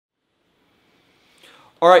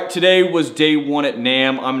All right, today was day one at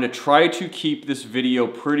NAMM. I'm gonna try to keep this video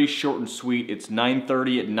pretty short and sweet. It's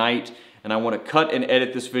 9:30 at night, and I wanna cut and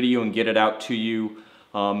edit this video and get it out to you.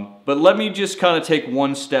 But let me just kind of take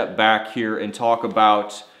one step back here and talk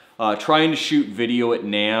about trying to shoot video at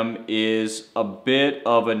NAMM is a bit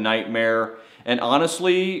of a nightmare. And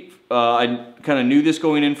honestly, I kind of knew this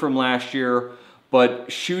going in from last year,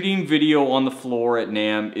 but shooting video on the floor at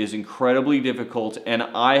NAMM is incredibly difficult, and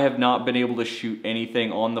I have not been able to shoot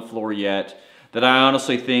anything on the floor yet that I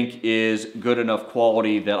honestly think is good enough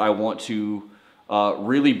quality that I want to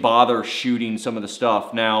really bother shooting some of the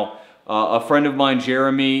stuff. Now, a friend of mine,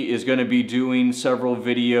 Jeremy, is going to be doing several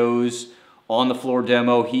videos on the floor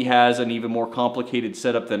demo. He has an even more complicated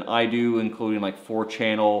setup than I do, including like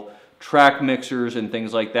 4-channel track mixers and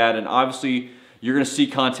things like that. And obviously, you're going to see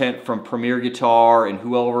content from Premier Guitar and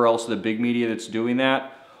whoever else the big media that's doing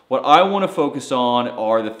that. What I want to focus on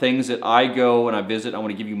are the things that I go and I visit. I want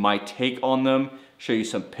to give you my take on them, show you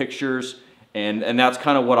some pictures, and that's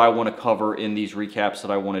kind of what I want to cover in these recaps that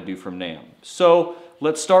I want to do from NAMM. So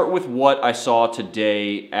let's start with what I saw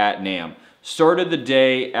today at NAMM. Started the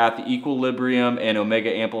day at the Equilibrium and Omega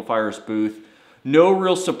Amplifiers booth. No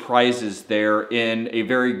real surprises there in a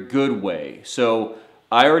very good way. So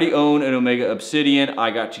I already own an Omega Obsidian.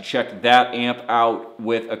 I got to check that amp out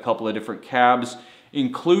with a couple of different cabs,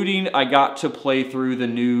 including I got to play through the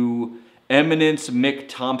new Eminence Mick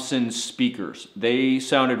Thompson speakers. They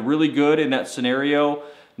sounded really good in that scenario.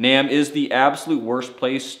 NAMM is the absolute worst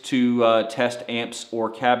place to test amps or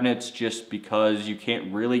cabinets just because you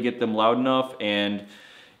can't really get them loud enough, and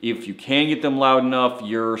if you can get them loud enough,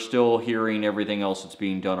 you're still hearing everything else that's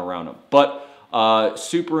being done around them. But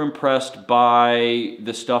super impressed by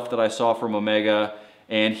the stuff that I saw from Omega,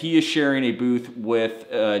 and he is sharing a booth with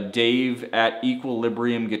Dave at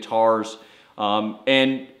Equilibrium Guitars.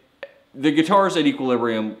 And the guitars at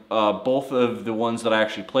Equilibrium, both of the ones that I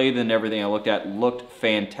actually played and everything I looked at, looked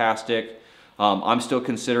fantastic. I'm still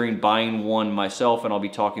considering buying one myself, and I'll be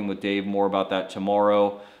talking with Dave more about that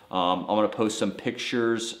tomorrow. I'm going to post some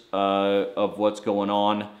pictures of what's going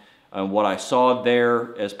on and what I saw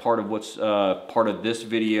there as part of what's part of this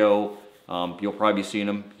video. You'll probably be seeing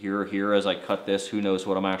them here or here as I cut this. Who knows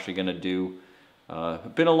what I'm actually going to do.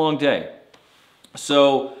 Been a long day.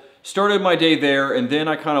 So started my day there, and then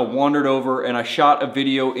I kind of wandered over and I shot a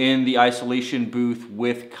video in the isolation booth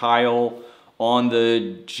with Kyle on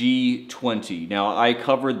the G20. Now, I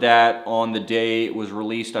covered that on the day it was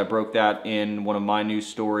released. I broke that in one of my news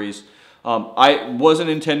stories. I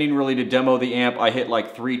wasn't intending really to demo the amp. I hit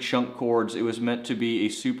like 3 chunk chords. It was meant to be a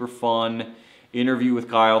super fun interview with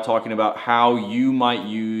Kyle talking about how you might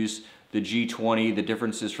use the G20, the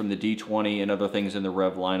differences from the D20 and other things in the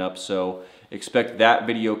Revv lineup. So expect that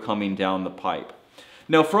video coming down the pipe.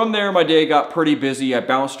 Now from there, my day got pretty busy. I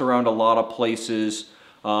bounced around a lot of places.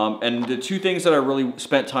 And the 2 things that I really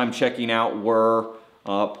spent time checking out were,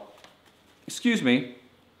 I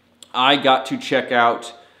got to check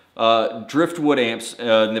out Driftwood amps,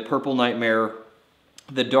 the Purple Nightmare,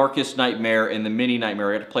 the Darkest Nightmare, and the Mini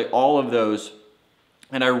Nightmare. I got to play all of those,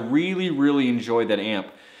 and I really enjoyed that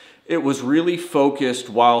amp. It was really focused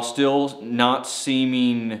while still not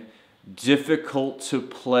seeming difficult to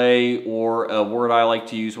play, or a word I like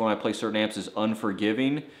to use when I play certain amps is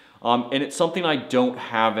unforgiving. And it's something I don't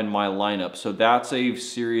have in my lineup, so that's a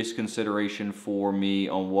serious consideration for me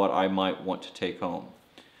on what I might want to take home.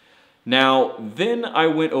 Now, then I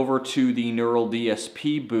went over to the Neural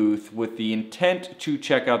DSP booth with the intent to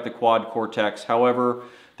check out the Quad Cortex. However,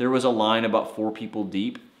 there was a line about 4 people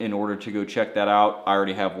deep in order to go check that out. I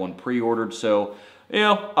already have one pre-ordered, so you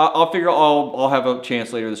know, I'll figure I'll have a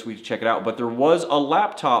chance later this week to check it out. But there was a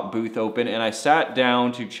laptop booth open, and I sat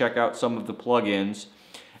down to check out some of the plugins.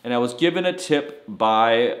 And I was given a tip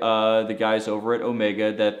by the guys over at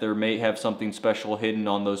Omega that there may have something special hidden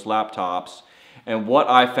on those laptops. And what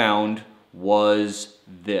I found was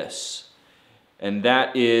this. And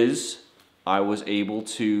that is, I was able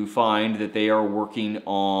to find that they are working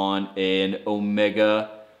on an Omega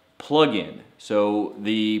plugin. So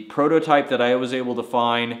the prototype that I was able to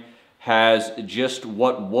find has just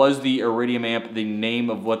what was the Iridium amp. The name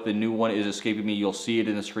of what the new one is escaping me. You'll see it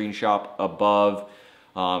in the screenshot above.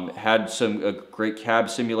 Had some great cab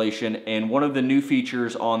simulation, and one of the new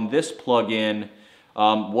features on this plugin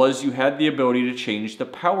was you had the ability to change the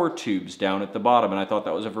power tubes down at the bottom, and I thought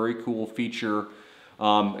that was a very cool feature.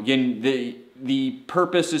 Again, the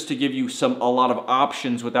purpose is to give you a lot of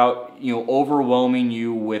options without overwhelming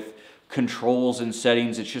you with controls and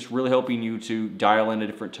settings. It's just really helping you to dial in a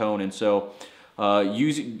different tone, and so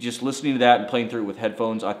just listening to that and playing through it with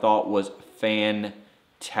headphones, I thought was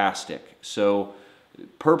fantastic. So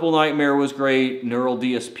Purple Nightmare was great. Neural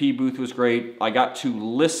DSP booth was great. I got to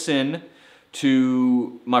listen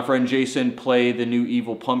to my friend Jason play the new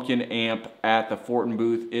Evil Pumpkin amp at the Fortin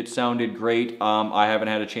booth. It sounded great. I haven't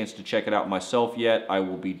had a chance to check it out myself yet. I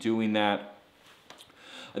will be doing that.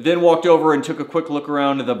 I then walked over and took a quick look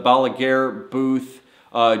around the Balaguer booth.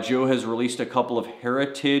 Joe has released a couple of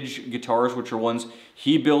heritage guitars, which are ones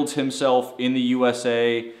he builds himself in the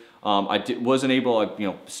USA. Wasn't able,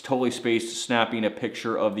 totally spaced snapping a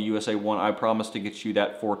picture of the USA one. I promised to get you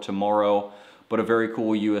that for tomorrow, but a very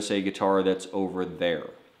cool USA guitar that's over there.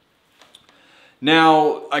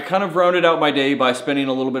 Now, I kind of rounded out my day by spending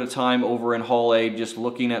a little bit of time over in Hall A just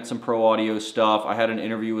looking at some pro audio stuff. I had an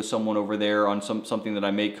interview with someone over there on something that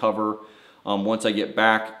I may cover once I get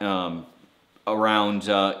back around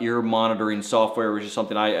ear monitoring software, which is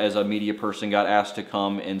something I, as a media person, got asked to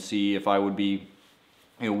come and see if I would be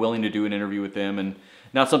willing to do an interview with them. And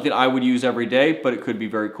not something I would use every day, but it could be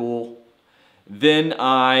very cool. Then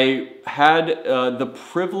I had the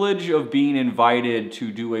privilege of being invited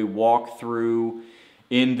to do a walkthrough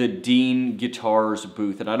in the Dean Guitars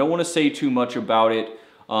booth. And I don't want to say too much about it,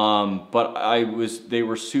 but they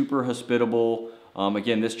were super hospitable.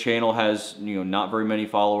 Again, this channel has not very many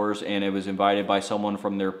followers, and it was invited by someone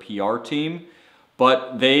from their PR team.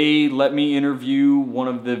 But they let me interview one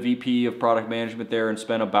of the VP of product management there and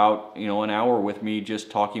spent about an hour with me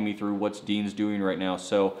just talking me through what's Dean's doing right now.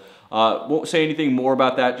 So won't say anything more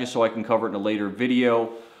about that just so I can cover it in a later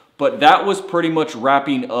video. But that was pretty much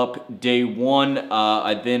wrapping up day one.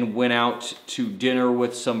 I then went out to dinner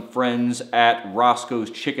with some friends at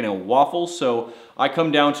Roscoe's Chicken and Waffles. So I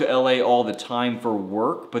come down to LA all the time for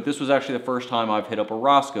work, but this was actually the first time I've hit up a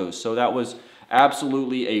Roscoe's. So that was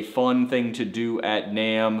absolutely a fun thing to do at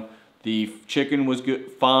NAMM. The chicken was good,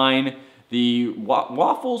 fine. The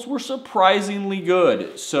waffles were surprisingly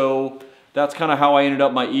good. So that's kind of how I ended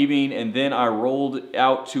up my evening, and then I rolled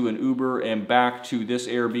out to an Uber and back to this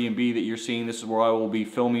Airbnb that you're seeing. This is where I will be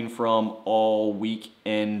filming from all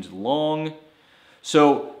weekend long.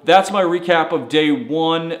 So that's my recap of day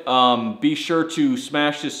one. Be sure to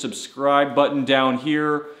smash this subscribe button down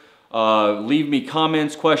here. Leave me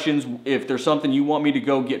comments, questions. If there's something you want me to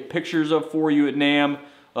go get pictures of for you at NAMM,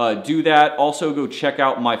 do that. Also go check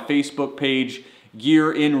out my Facebook page,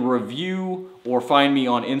 Gear in Review, or find me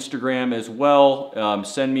on Instagram as well.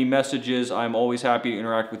 Send me messages. I'm always happy to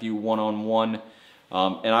interact with you one-on-one.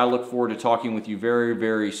 And I look forward to talking with you very,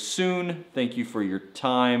 very soon. Thank you for your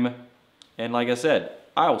time. And like I said,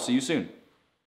 I will see you soon.